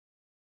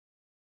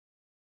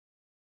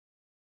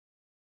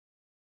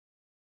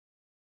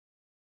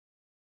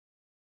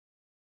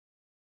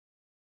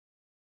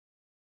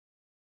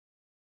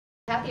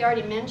Kathy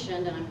already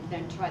mentioned, and I'm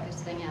going to try this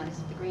thing out. Is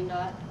it the green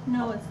dot?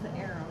 No, it's the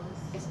arrows.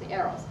 It's the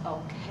arrows.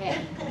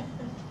 Okay.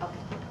 Okay.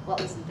 Well,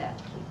 isn't that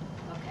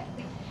cute? Okay.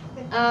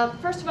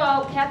 First of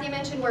all, Kathy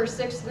mentioned we're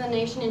 6th in the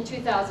nation in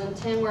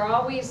 2010. We're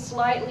always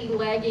slightly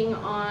lagging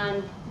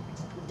on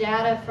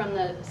data from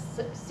the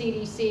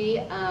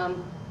CDC.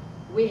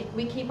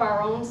 We keep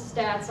our own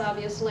stats,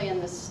 obviously,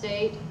 in the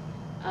state.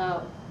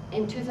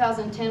 In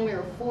 2010, we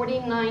were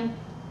 49%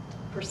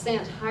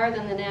 higher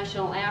than the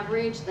national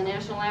average. The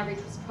national average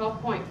was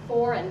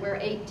 12.4, and we're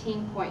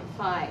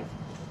 18.5.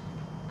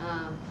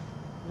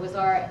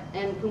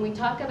 And when we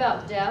talk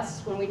about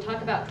deaths, when we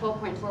talk about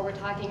 12.4, we're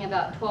talking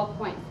about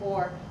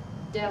 12.4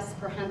 deaths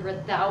per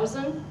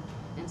 100,000,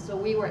 and so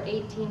we were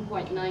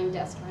 18.9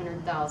 deaths per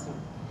 100,000.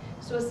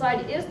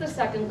 Suicide is the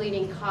second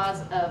leading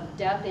cause of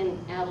death in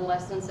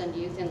adolescents and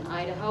youth in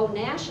Idaho.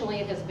 Nationally,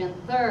 it has been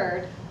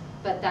third,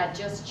 but that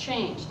just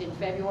changed. In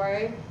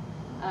February,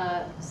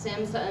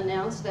 SAMHSA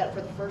announced that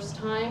for the first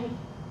time,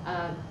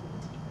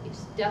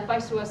 death by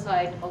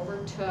suicide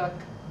overtook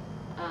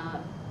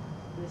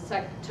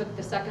took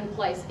the second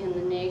place in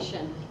the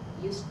nation.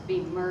 It used to be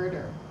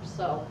murder,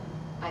 so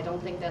I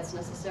don't think that's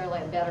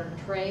necessarily a better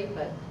trade,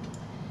 but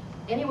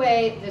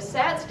anyway, the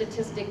sad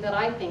statistic that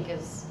I think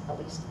is at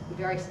least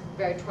very,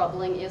 very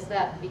troubling is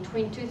that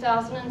between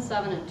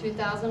 2007 and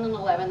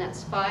 2011,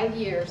 that's 5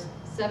 years,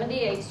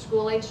 78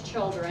 school-age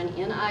children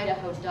in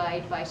Idaho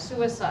died by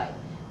suicide,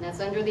 and that's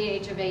under the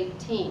age of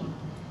 18.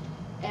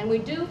 And we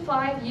do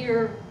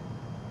 5-year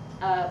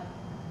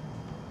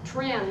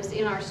trends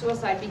in our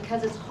suicide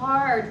because it's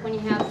hard when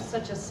you have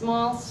such a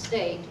small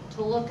state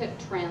to look at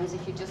trends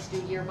if you just do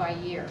year by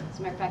year. As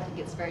a matter of fact, it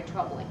gets very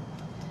troubling.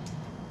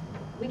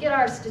 We get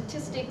our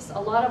statistics,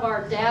 a lot of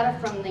our data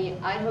from the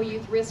Idaho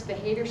Youth Risk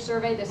Behavior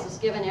Survey. This is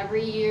given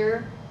every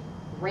year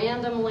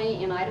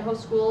randomly in Idaho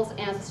schools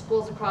and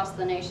schools across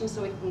the nation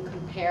so we can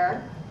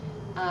compare.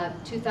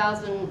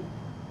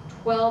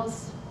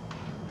 2012's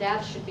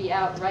data should be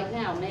out right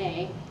now,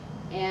 May,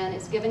 and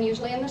it's given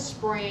usually in the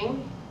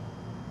spring.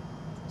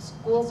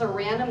 Schools are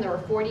random. There were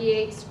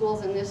 48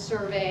 schools in this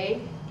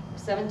survey,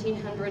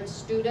 1,700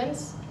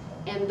 students,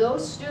 and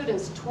those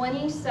students,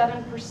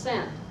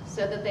 27%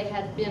 said that they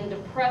had been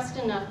depressed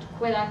enough to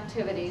quit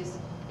activities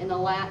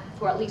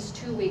for at least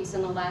 2 weeks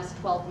in the last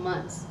 12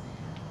 months.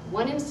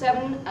 1 in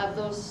 7 of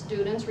those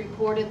students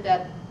reported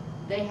that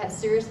they had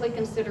seriously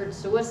considered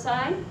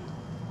suicide,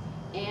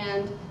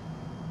 and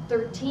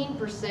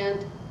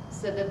 13%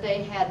 said that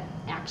they had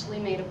actually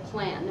made a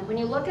plan. Now, when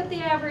you look at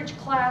the average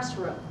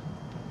classroom,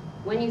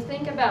 when you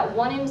think about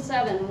 1 in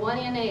 7, 1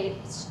 in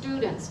 8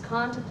 students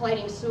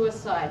contemplating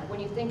suicide, when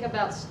you think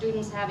about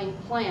students having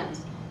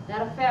plans,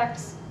 that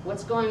affects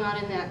what's going on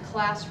in that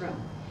classroom.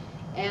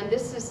 And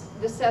this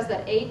says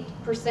that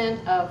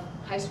 8% of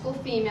high school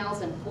females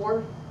and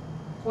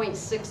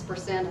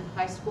 4.6% of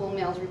high school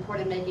males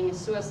reported making a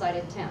suicide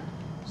attempt.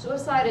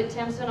 Suicide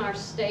attempts in our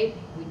state,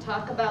 we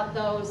talk about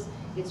those.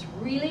 It's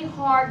really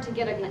hard to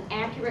get an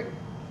accurate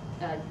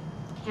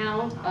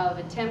count of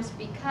attempts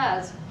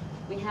because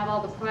we have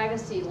all the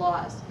privacy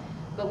laws.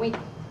 But we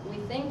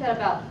think that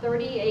about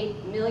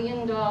 $38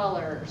 million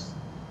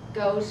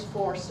goes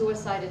for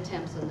suicide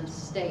attempts in this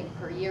state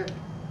per year,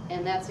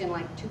 and that's in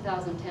like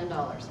 2010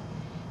 dollars.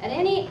 At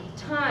any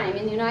time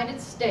in the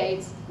United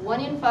States, 1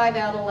 in 5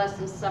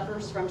 adolescents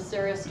suffers from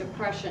serious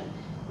depression.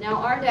 Now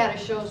our data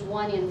shows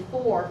 1 in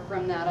 4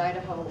 from that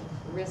Idaho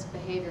Risk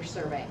Behavior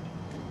Survey.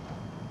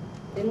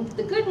 And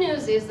the good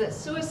news is that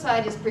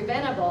suicide is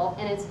preventable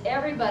and it's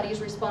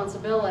everybody's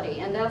responsibility,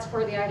 and that's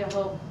where the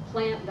Idaho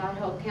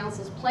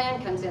Council's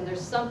plan comes in.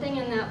 There's something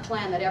in that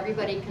plan that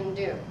everybody can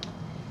do.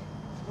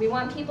 We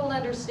want people to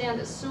understand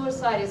that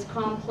suicide is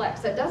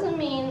complex. That doesn't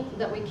mean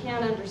that we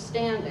can't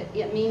understand it.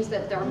 It means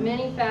that there are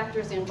many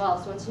factors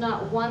involved, so it's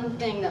not one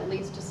thing that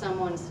leads to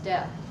someone's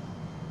death.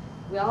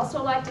 We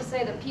also like to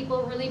say that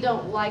people really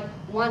don't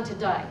want to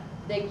die.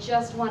 They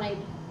just want to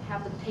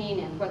have the pain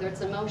in, whether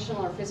it's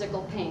emotional or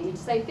physical pain. We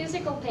say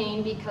physical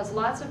pain because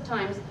lots of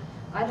times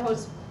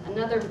Idaho's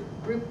another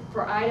group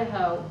for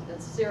Idaho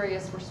that's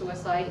serious for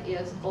suicide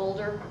is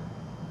older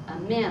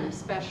men,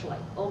 especially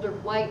older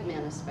white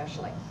men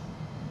especially.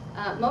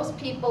 Most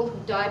people who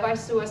die by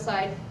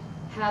suicide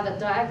have a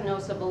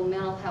diagnosable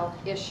mental health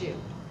issue.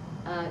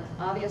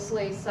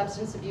 Obviously,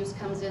 substance abuse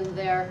comes in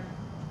there.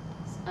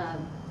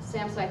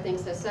 SAMHSA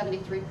thinks that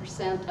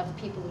 73% of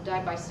people who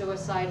died by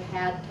suicide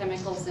had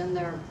chemicals in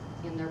their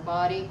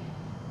body.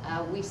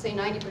 We say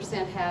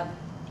 90% have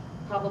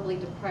probably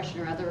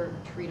depression or other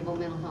treatable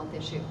mental health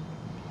issue.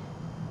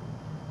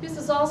 This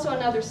is also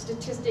another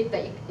statistic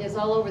that is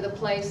all over the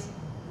place.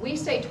 We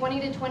say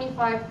 20 to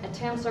 25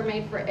 attempts are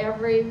made for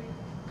every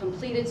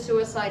completed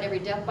suicide, every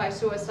death by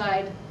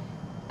suicide.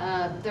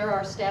 There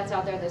are stats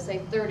out there that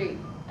say 30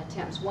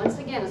 attempts. Once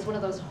again, it's one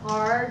of those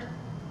hard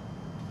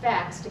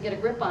facts to get a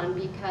grip on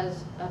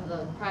because of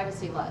the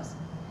privacy laws.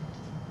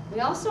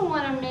 We also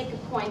want to make a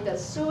point that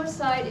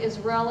suicide is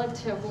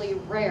relatively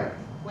rare.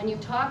 When you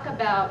talk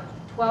about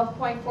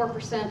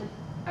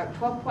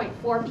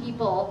 12.4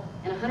 people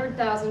and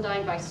 100,000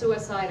 dying by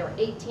suicide, or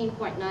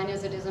 18.9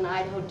 as it is in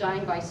Idaho,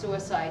 dying by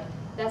suicide,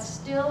 that's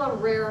still a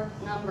rare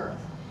number.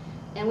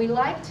 And we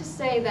like to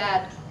say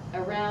that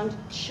around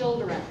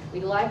children.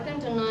 We like them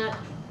to not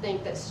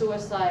think that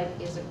suicide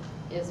is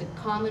a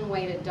common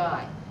way to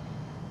die.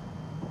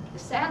 The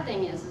sad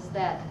thing is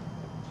that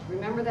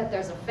remember that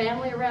there's a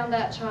family around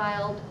that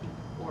child,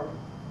 or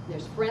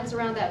there's friends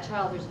around that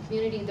child, there's a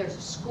community, there's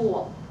a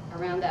school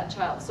around that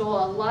child. So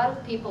a lot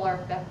of people are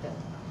affected.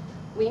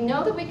 We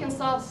know that we can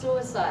solve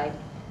suicide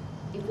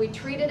if we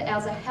treat it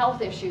as a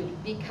health issue,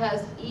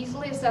 because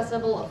easily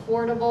accessible,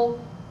 affordable,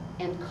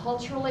 and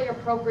culturally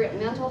appropriate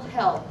mental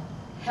health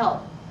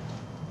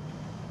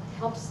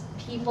helps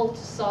people to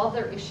solve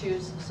their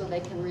issues so they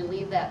can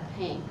relieve that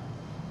pain.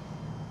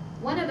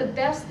 One of the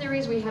best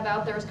theories we have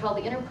out there is called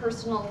the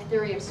interpersonal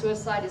theory of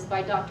suicide. Is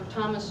by Dr.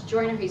 Thomas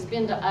Joyner. He's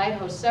been to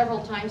Idaho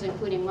several times,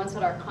 including once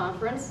at our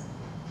conference.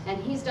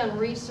 And he's done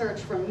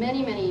research for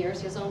many, many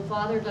years. His own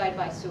father died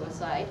by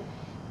suicide.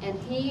 And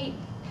he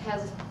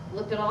has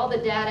looked at all the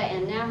data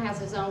and now has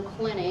his own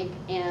clinic.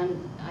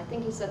 And I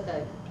think he's at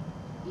the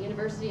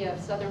University of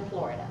Southern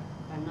Florida,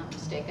 if I'm not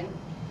mistaken.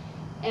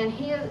 And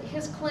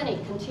his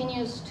clinic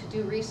continues to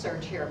do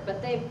research here,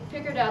 but they've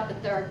figured out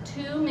that there are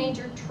two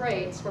major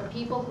traits for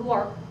people who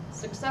are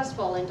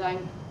successful in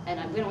dying, and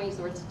I'm going to use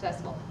the word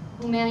successful,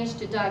 who manage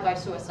to die by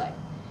suicide.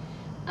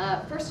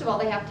 First of all,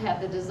 they have to have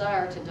the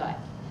desire to die.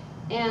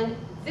 And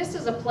this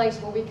is a place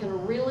where we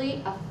can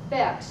really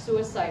affect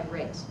suicide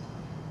rates.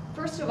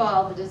 First of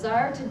all, the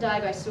desire to die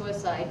by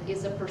suicide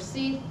is a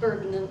perceived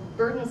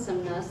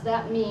burdensomeness.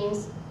 That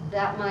means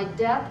that my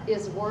death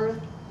is worth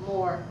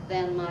more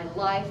than my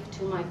life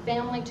to my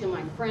family, to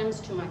my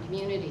friends, to my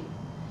community.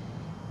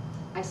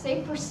 I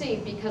say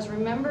perceived because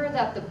remember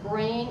that the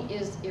brain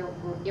is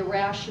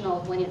irrational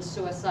when it's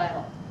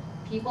suicidal.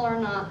 People are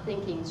not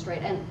thinking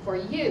straight. And for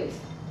youth,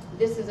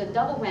 this is a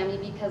double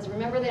whammy because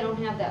remember they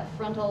don't have that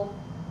frontal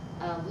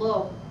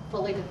lobe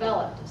fully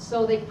developed.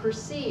 So they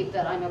perceive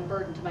that I'm a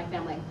burden to my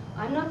family.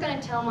 I'm not going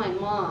to tell my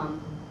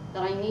mom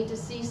that I need to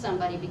see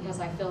somebody because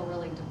I feel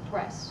really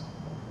depressed.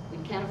 We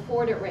can't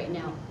afford it right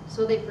now.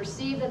 So they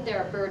perceive that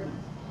they're a burden.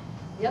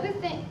 The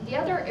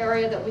other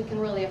area that we can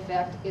really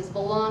affect is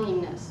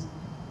belongingness.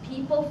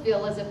 People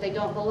feel as if they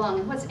don't belong.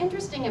 And what's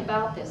interesting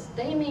about this,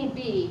 they may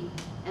be,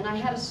 and I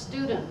had a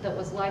student that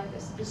was like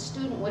this. This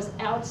student was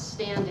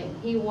outstanding.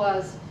 He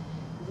was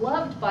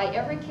loved by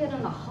every kid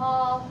in the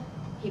hall.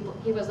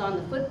 He was on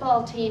the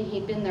football team.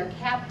 He'd been their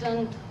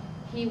captain.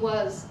 He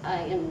was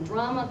in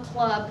drama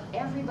club.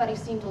 Everybody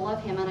seemed to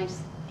love him.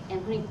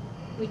 And when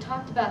we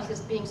talked about his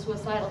being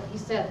suicidal, he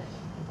said,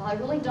 well, I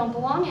really don't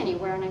belong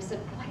anywhere. And I said,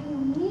 what do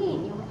you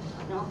mean?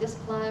 You know, this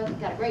club, you've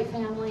got a great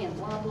family, and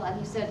blah, blah. And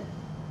he said,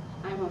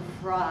 I'm a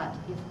fraud.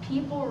 If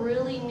people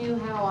really knew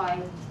how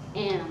I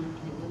am,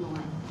 they wouldn't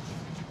like me.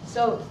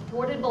 So,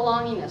 thwarted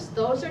belongingness.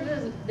 Those are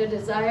the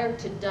desire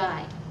to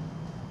die.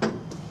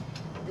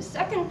 The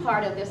second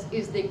part of this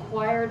is the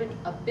acquired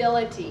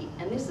ability.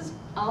 And this is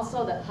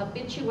also the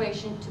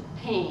habituation to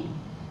pain.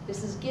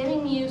 This is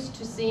getting used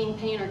to seeing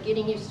pain or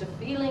getting used to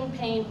feeling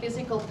pain,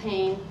 physical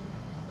pain.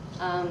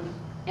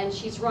 And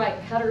she's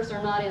right, cutters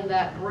are not in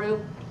that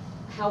group.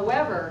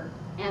 However,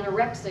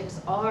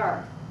 anorexics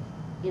are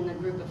in the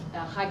group of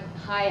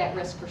high at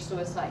risk for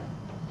suicide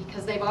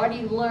because they've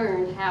already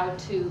learned how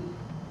to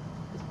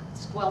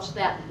squelch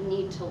that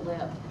need to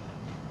live.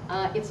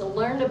 It's a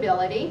learned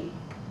ability.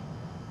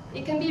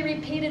 It can be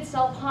repeated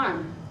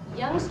self-harm.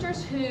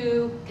 Youngsters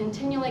who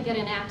continually get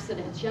in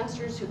accidents,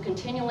 youngsters who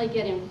continually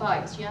get in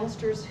fights,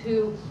 youngsters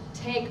who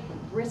take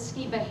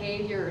risky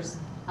behaviors,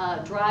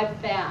 drive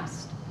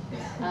fast,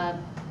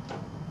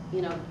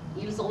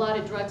 use a lot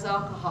of drugs,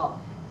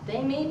 alcohol,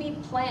 they may be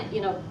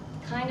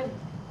kind of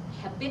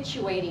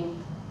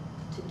habituating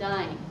to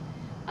dying.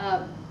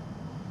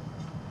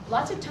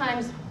 Lots of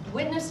times,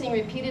 witnessing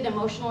repeated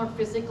emotional or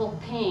physical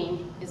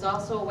pain is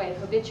also a way to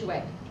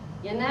habituate.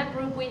 In that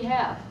group we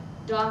have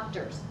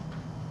doctors,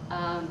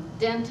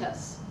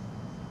 dentists,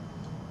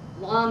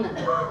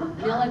 lawmen,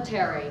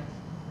 military,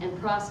 and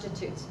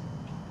prostitutes.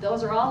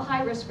 Those are all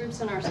high-risk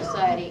groups in our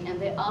society, and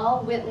they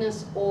all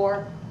witness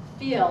or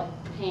feel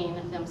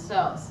pain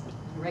themselves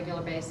on a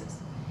regular basis.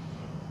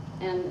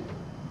 And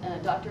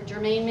Dr.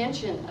 Germain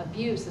mentioned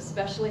abuse,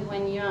 especially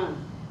when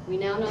young. We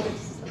now know that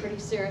this is a pretty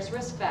serious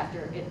risk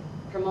factor. It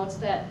promotes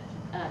that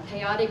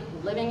chaotic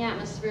living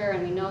atmosphere,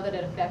 and we know that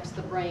it affects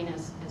the brain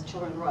as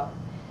children grow up.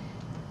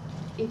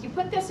 If you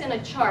put this in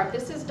a chart,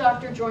 this is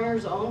Dr.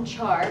 Joyner's own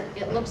chart.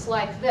 It looks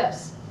like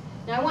this.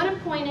 Now I want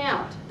to point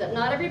out that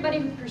not everybody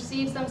who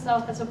perceives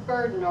themselves as a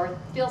burden or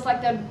feels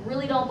like they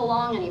really don't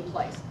belong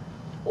anyplace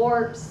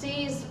or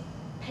sees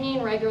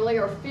pain regularly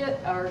or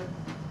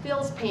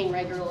feels pain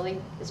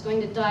regularly is going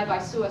to die by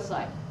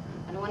suicide.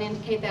 I don't want to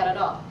indicate that at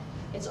all.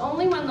 It's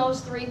only when those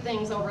three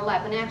things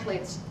overlap, and actually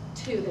it's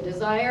two, the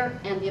desire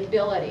and the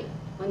ability.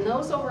 When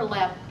those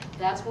overlap,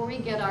 that's where we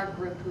get our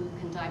group who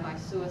can die by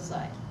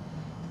suicide.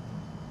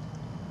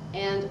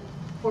 And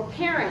for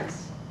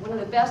parents, one of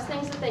the best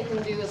things that they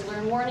can do is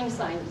learn warning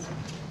signs.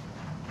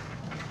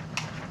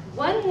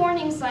 One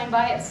warning sign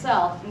by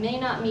itself may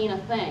not mean a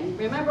thing.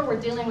 Remember, we're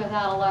dealing with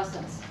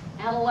adolescents.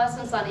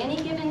 Adolescents on any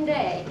given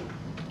day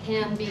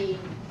can be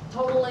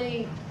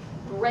totally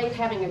great,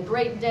 having a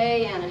great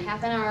day, and a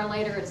half an hour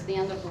later it's the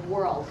end of the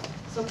world.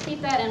 So keep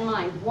that in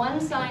mind.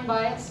 One sign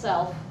by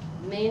itself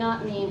may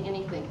not mean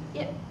anything.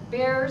 It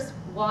bears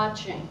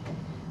watching.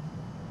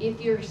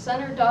 If your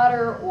son or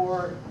daughter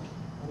or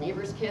a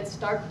neighbor's kids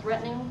start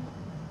threatening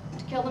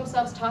to kill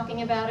themselves,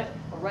 talking about it,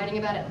 or writing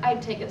about it,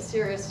 I'd take it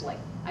seriously.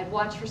 I'd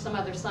watch for some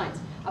other signs.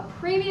 A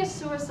previous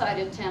suicide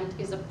attempt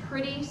is a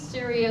pretty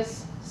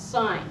serious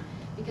sign,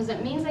 because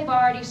it means they've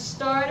already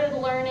started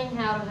learning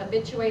how to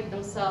habituate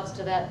themselves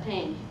to that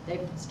pain.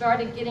 They've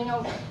started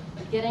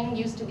getting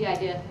used to the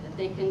idea that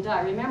they can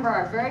die. Remember,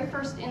 our very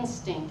first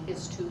instinct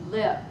is to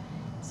live.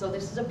 So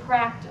this is a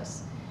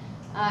practice.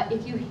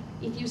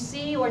 If you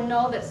see or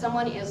know that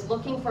someone is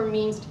looking for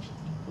means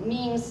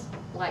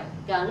like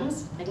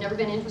guns, they've never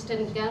been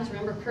interested in guns.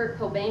 Remember, Kurt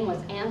Cobain was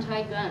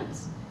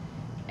anti-guns,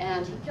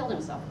 and he killed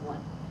himself with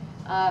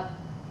one.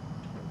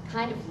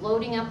 Kind of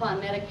loading up on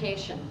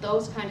medication,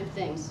 those kind of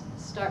things,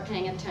 start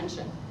paying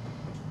attention.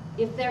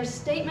 If there's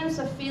statements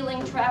of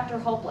feeling trapped or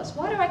hopeless,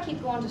 why do I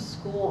keep going to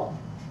school?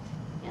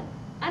 Yeah,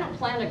 I don't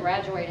plan to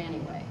graduate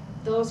anyway.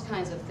 Those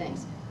kinds of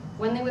things.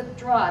 When they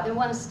withdraw, they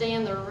want to stay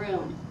in their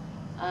room.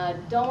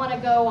 Don't want to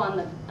go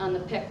on the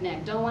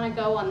picnic. Don't want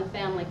to go on the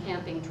family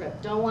camping trip.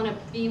 Don't want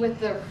to be with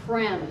their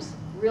friends.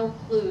 Real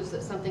clues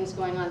that something's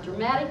going on.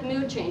 Dramatic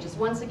mood changes.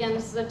 Once again,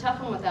 this is a tough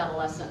one with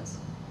adolescents.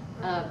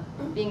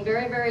 Being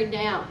very, very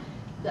down.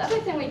 The other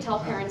thing we tell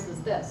parents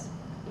is this.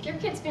 If your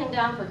kid's been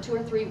down for 2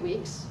 or 3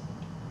 weeks,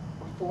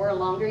 or 4 or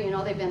longer, you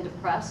know they've been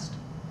depressed,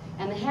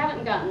 and they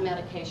haven't gotten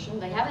medication,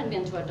 they haven't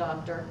been to a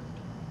doctor,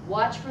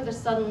 watch for the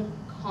sudden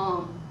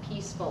calm,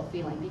 peaceful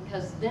feeling,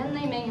 because then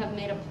they may have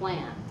made a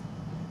plan.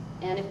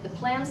 And if the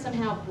plan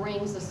somehow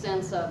brings a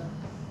sense of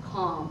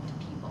calm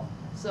to people.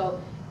 So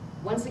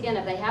once again,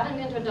 if they haven't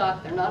been to a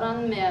doctor, they're not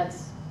on the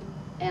meds,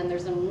 and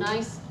there's a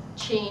nice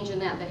change in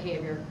that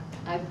behavior,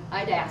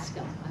 I'd ask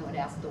them. I would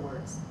ask the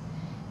words.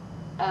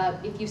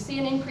 If you see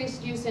an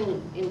increased use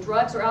in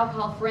drugs or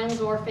alcohol, friends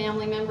or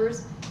family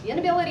members, the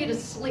inability to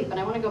sleep, and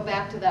I want to go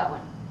back to that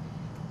one.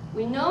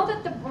 We know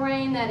that the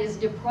brain that is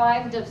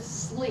deprived of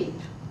sleep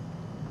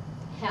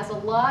has a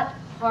lot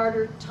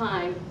harder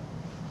time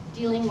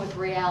dealing with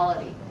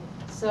reality.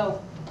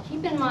 So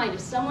keep in mind, if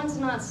someone's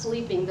not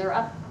sleeping, they're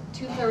up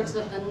 2/3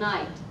 of the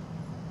night,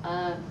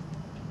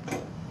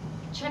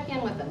 check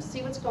in with them,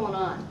 see what's going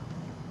on.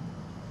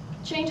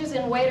 Changes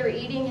in weight or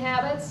eating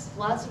habits,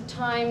 lots of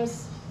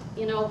times,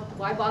 you know,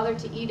 why bother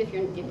to eat if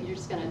you're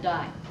just going to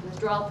die?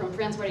 Withdrawal from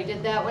friends, already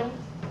did that one.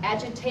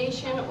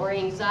 Agitation or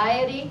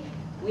anxiety.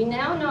 We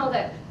now know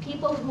that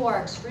people who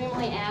are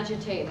extremely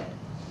agitated,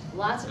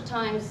 lots of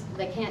times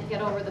they can't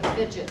get over the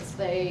fidgets.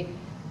 They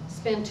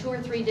spend 2 or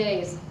 3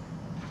 days,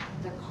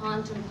 they're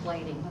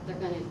contemplating what they're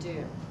going to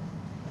do.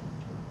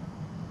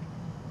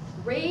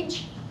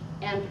 Rage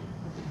and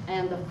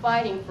the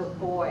fighting for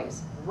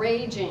boys,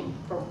 raging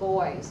for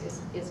boys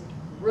is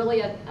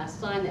really a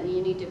sign that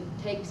you need to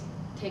take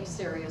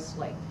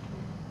seriously.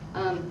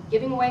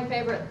 Giving away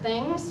favorite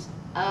things.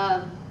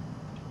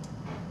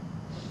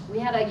 We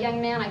had a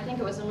young man, I think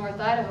it was in North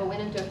Idaho,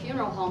 went into a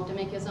funeral home to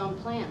make his own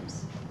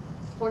plans.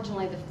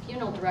 Fortunately, the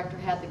funeral director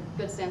had the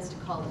good sense to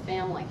call the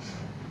family.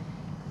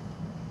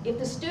 If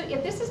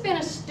this has been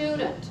a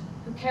student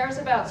who cares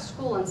about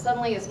school and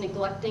suddenly is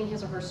neglecting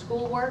his or her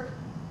schoolwork,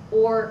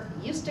 or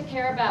used to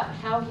care about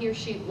how he or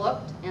she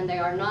looked and they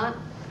are not,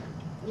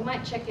 you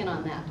might check in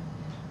on that.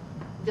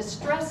 The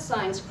stress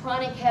signs,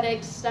 chronic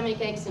headaches,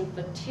 stomach aches, and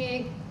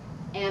fatigue,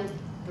 and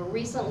the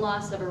recent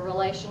loss of a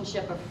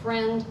relationship, a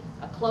friend,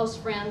 a close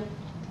friend.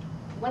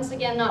 Once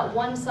again, not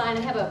one sign.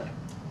 I have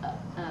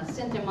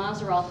Cynthia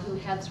Mazeral, who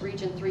heads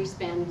Region 3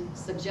 SPAN,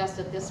 suggests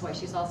it this way.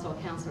 She's also a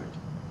counselor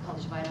at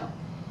College of Idaho.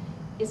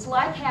 It's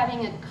like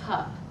having a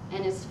cup,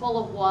 and it's full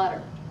of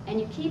water, and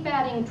you keep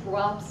adding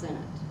drops in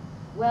it.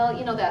 Well,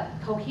 you know,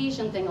 that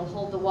cohesion thing will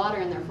hold the water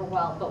in there for a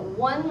while, but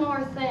one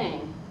more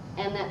thing,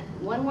 and that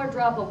one more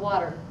drop of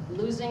water,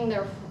 losing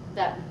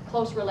that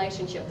close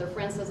relationship, their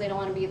friend says they don't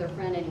want to be their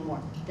friend anymore,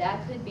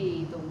 that could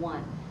be the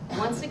one.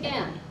 Once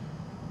again,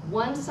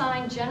 one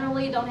sign,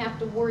 generally don't have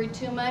to worry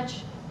too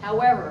much.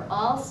 However,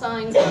 all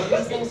signs are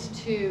reasons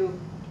to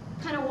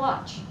kind of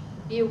watch,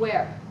 be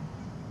aware,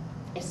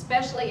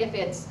 especially if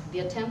it's the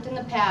attempt in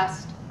the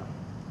past,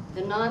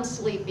 the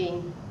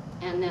non-sleeping,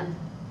 and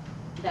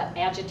that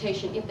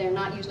agitation, if they're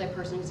not usually a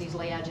person who's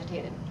easily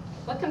agitated.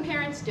 What can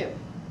parents do?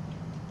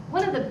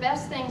 One of the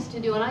best things to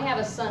do, and I have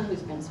a son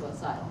who's been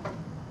suicidal,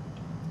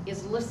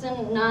 is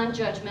listen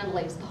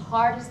non-judgmentally. It's the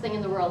hardest thing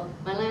in the world.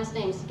 My last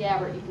name's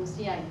Gabbert, you can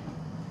see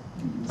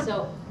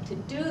so to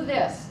do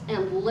this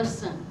and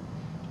listen,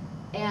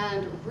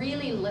 and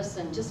really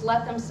listen, just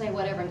let them say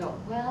whatever and go,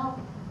 well,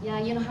 yeah,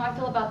 you know how I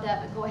feel about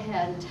that, but go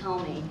ahead and tell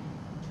me.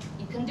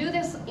 You can do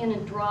this in a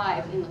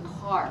drive, in the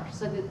car,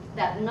 so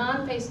that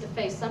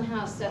non-face-to-face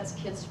somehow sets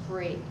kids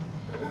free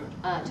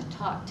to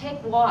talk.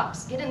 Take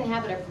walks. Get in the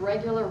habit of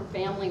regular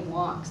family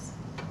walks.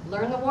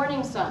 Learn the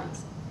warning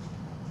signs.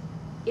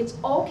 It's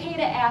okay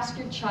to ask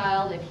your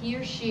child if he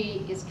or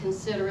she is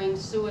considering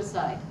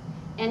suicide.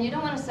 And you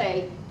don't want to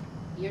say,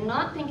 you're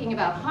not thinking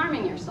about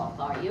harming yourself,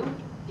 are you?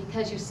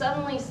 Because you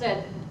suddenly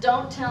said,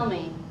 don't tell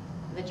me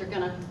that you're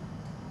going to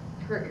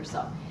hurt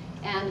yourself.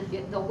 And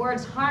the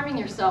words harming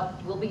yourself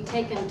will be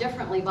taken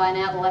differently by an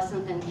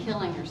adolescent than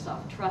killing yourself,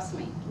 trust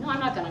me. No, I'm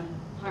not going to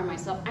harm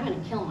myself, I'm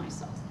going to kill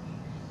myself.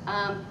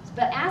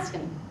 But ask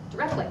them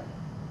directly,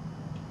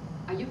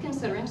 are you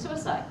considering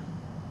suicide?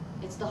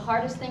 It's the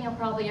hardest thing you'll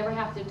probably ever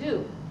have to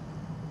do.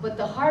 But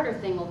the harder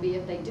thing will be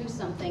if they do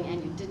something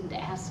and you didn't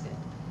ask it.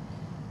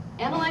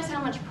 Analyze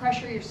how much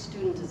pressure your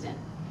student is in.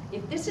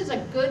 If this is a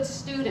good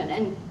student,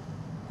 and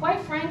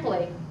quite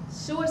frankly,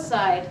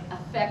 suicide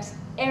affects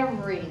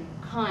every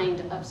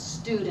kind of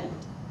student,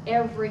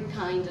 every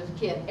kind of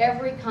kid,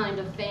 every kind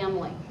of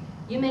family.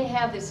 You may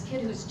have this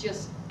kid who's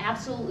just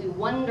absolutely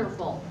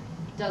wonderful,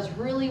 does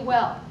really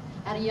well.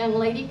 I had a young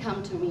lady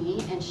come to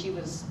me and she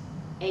was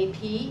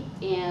AP,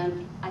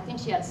 and I think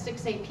she had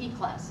 6 AP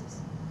classes.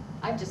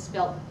 I just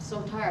felt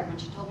so tired when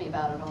she told me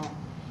about it all.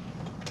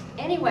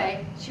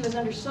 Anyway, she was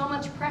under so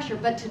much pressure,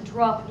 but to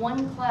drop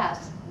one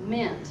class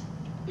meant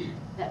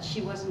that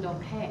she wasn't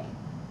okay.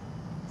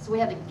 So we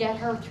had to get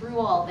her through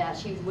all that.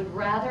 She would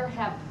rather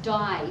have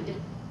died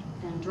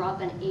than drop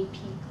an AP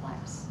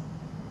class.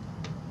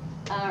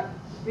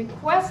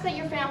 Request that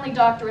your family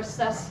doctor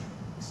assess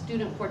the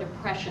student for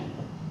depression.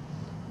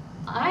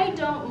 I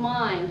don't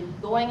mind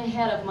going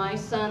ahead of my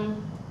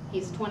son.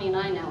 He's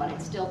 29 now, and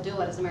I'd still do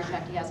it. As a matter of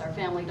fact, he has our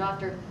family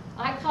doctor.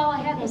 I call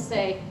ahead and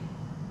say,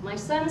 my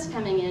son's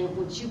coming in,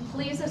 would you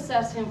please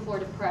assess him for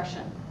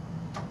depression?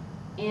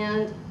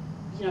 And,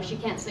 you know, she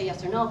can't say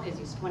yes or no because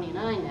he's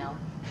 29 now.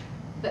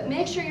 But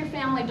make sure your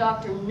family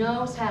doctor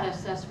knows how to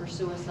assess for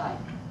suicide.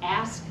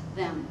 Ask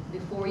them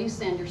before you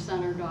send your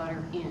son or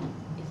daughter in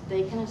if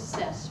they can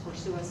assess for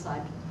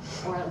suicide,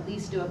 or at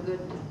least do a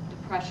good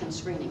depression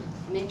screening.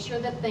 Make sure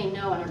that they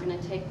know and are going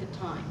to take the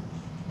time.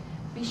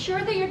 Be sure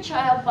that your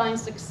child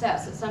finds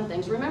success at some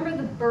things. Remember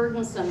the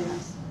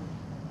burdensomeness.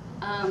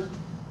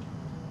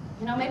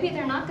 You know, maybe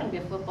they're not going to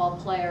be a football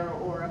player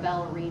or a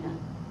ballerina.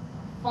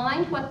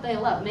 Find what they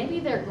love. Maybe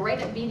they're great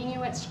at beating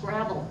you at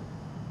Scrabble.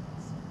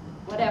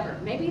 Whatever.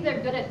 Maybe they're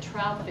good at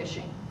trout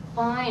fishing.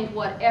 Find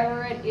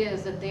whatever it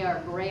is that they are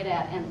great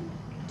at and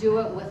do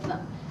it with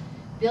them.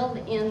 Build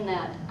in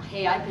that,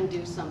 hey, I can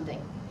do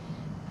something.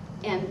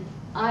 And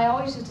I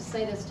always used to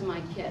say this to my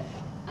kid.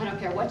 I don't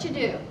care what you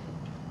do,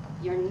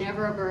 you're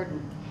never a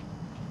burden.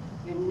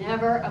 You're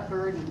never a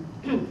burden.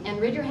 And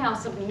rid your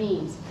house of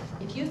memes.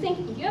 If you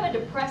have a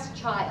depressed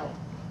child,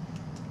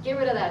 get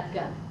rid of that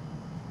gun.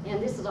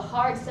 And this is a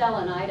hard sell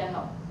in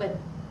Idaho, but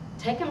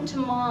take them to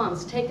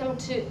moms, take them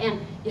to, and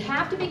you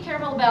have to be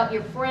careful about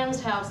your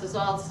friends' houses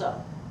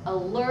also.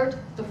 Alert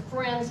the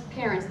friends'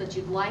 parents that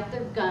you'd like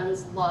their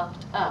guns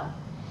locked up.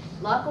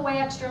 Lock away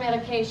extra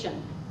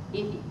medication.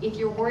 If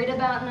you're worried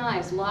about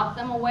knives, lock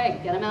them away.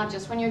 Get them out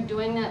just when you're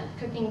doing that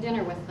cooking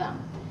dinner with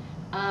them.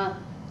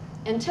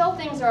 Until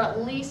things are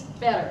at least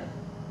better.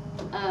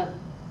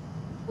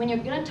 When you're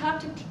going to talk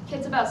to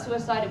kids about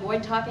suicide,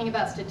 avoid talking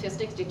about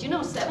statistics. Did you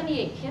know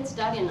 78 kids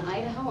died in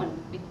Idaho?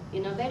 And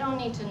you know, they don't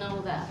need to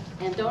know that.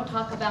 And don't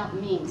talk about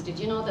memes. Did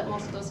you know that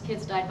most of those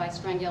kids died by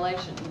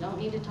strangulation? You don't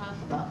need to talk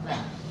about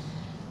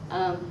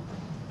that.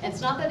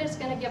 It's not that it's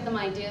going to give them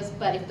ideas,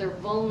 but if they're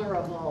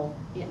vulnerable,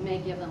 it may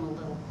give them a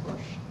little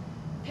push.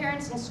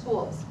 Parents in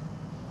schools.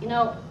 You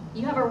know,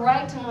 you have a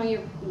right to know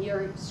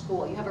your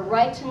school. You have a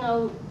right to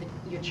know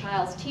your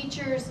child's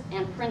teachers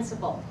and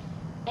principal.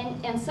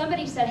 And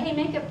somebody said, hey,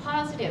 make it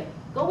positive.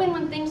 Go in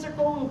when things are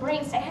going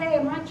great and say,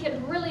 hey, my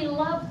kid really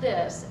loved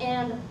this.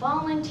 And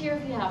volunteer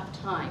if you have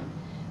time.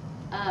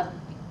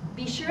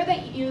 Be sure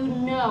that you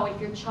know if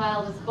your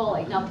child is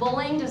bullied. Now,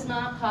 bullying does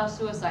not cause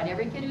suicide.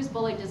 Every kid who's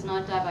bullied does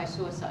not die by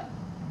suicide.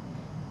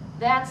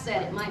 That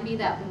said, it might be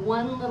that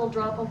one little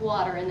drop of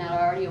water in that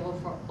already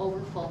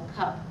overfull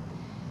cup.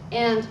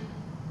 And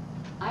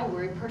I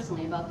worry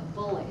personally about the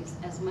bullies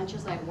as much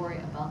as I worry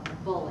about the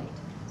bullied.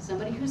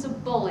 Somebody who's a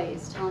bully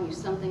is telling you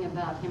something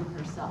about him or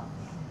herself.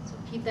 So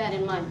keep that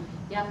in mind.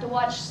 You have to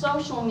watch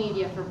social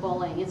media for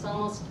bullying. It's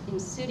almost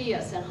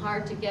insidious and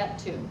hard to get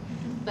to.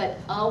 But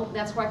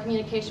that's why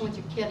communication with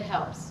your kid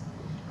helps.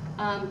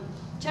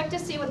 Check to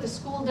see what the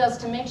school does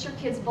to make sure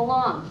kids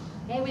belong.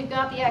 Hey, we've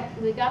got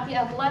the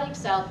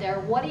athletics out there.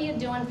 What are you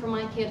doing for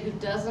my kid who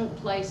doesn't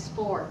play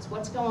sports?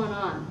 What's going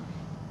on?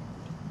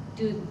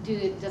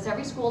 Does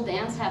every school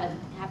dance have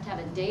to have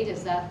a date?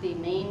 Is that the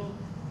main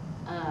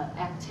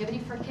activity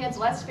for kids?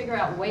 Let's figure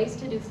out ways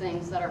to do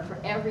things that are for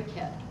every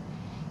kid.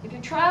 If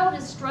your child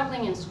is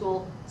struggling in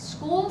school,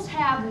 schools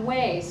have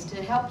ways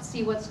to help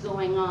see what's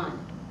going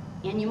on.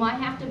 And you might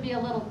have to be a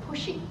little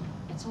pushy.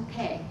 It's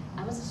okay.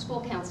 I was a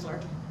school counselor.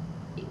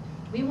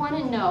 We want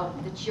to know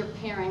that you're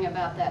caring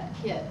about that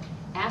kid.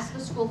 Ask the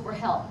school for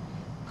help.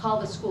 Call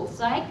the school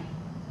psych,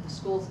 the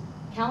school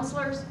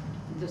counselors,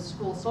 the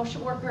school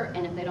social worker,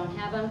 and if they don't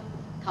have them,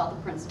 call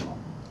the principal.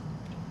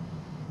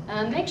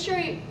 Make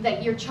sure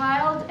that your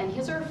child and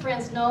his or her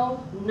friends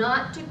know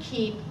not to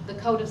keep the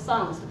code of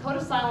silence. The code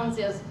of silence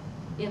is,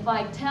 if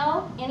I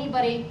tell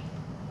anybody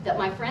that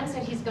my friend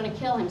said he's going to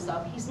kill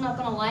himself, he's not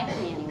going to like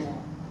me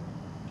anymore.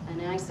 And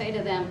then I say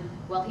to them,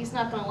 well, he's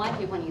not going to like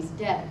you when he's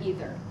dead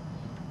either.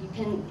 You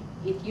can,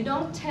 if you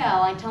don't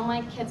tell, I tell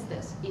my kids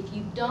this, if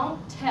you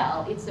don't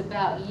tell, it's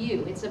about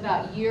you. It's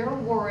about your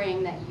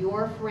worrying that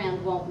your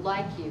friend won't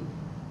like you.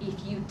 If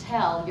you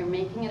tell, you're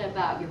making it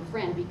about your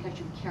friend because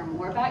you care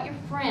more about your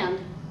friend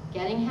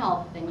getting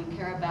help than you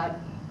care about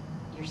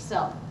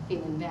yourself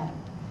feeling better.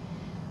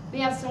 We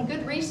have some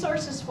good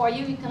resources for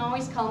you. You can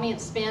always call me at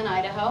SPAN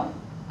Idaho.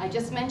 I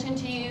just mentioned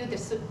to you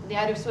the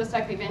Idaho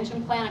Suicide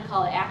Prevention Plan, a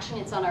call to action.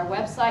 It's on our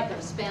website. Go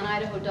to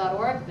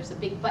spanidaho.org. There's a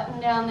big button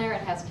down there.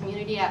 It has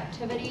community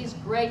activities,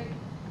 great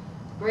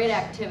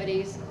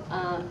activities,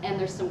 and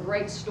there's some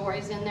great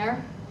stories in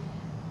there.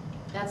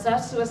 That's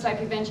us, Suicide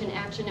Prevention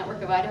Action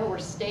Network of Idaho. We're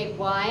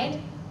statewide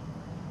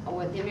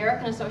with the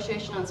American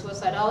Association on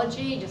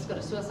Suicidology. Just go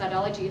to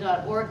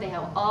suicidology.org. They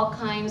have all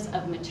kinds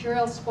of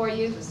materials for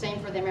you. The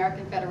same for the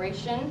American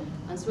Federation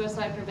on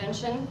Suicide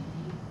Prevention.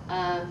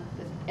 The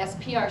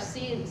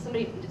SPRC,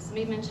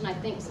 somebody mentioned, I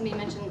think somebody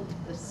mentioned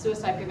the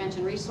Suicide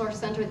Prevention Resource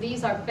Center.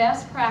 These are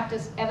best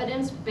practice,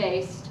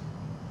 evidence-based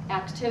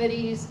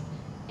activities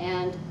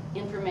and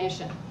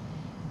information.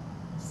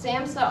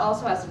 SAMHSA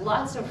also has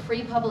lots of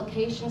free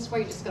publications for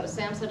you. Just go to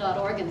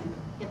samhsa.org and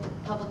hit the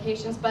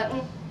publications button.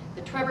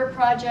 The Trevor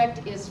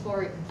Project is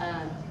for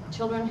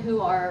children who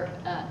are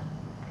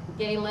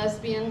gay,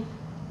 lesbian,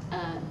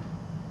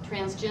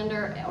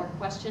 transgender, or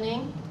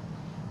questioning.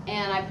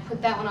 And I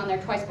put that one on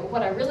there twice, but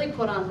what I really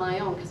put on my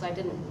own, because I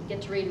didn't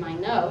get to read my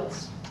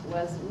notes,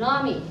 was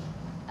NAMI,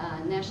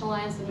 National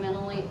Alliance on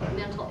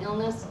Mental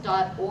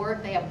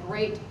Illness.org. They have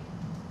great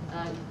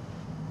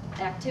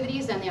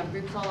activities, and they have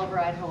groups all over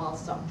Idaho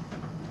also.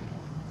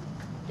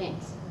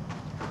 Thanks.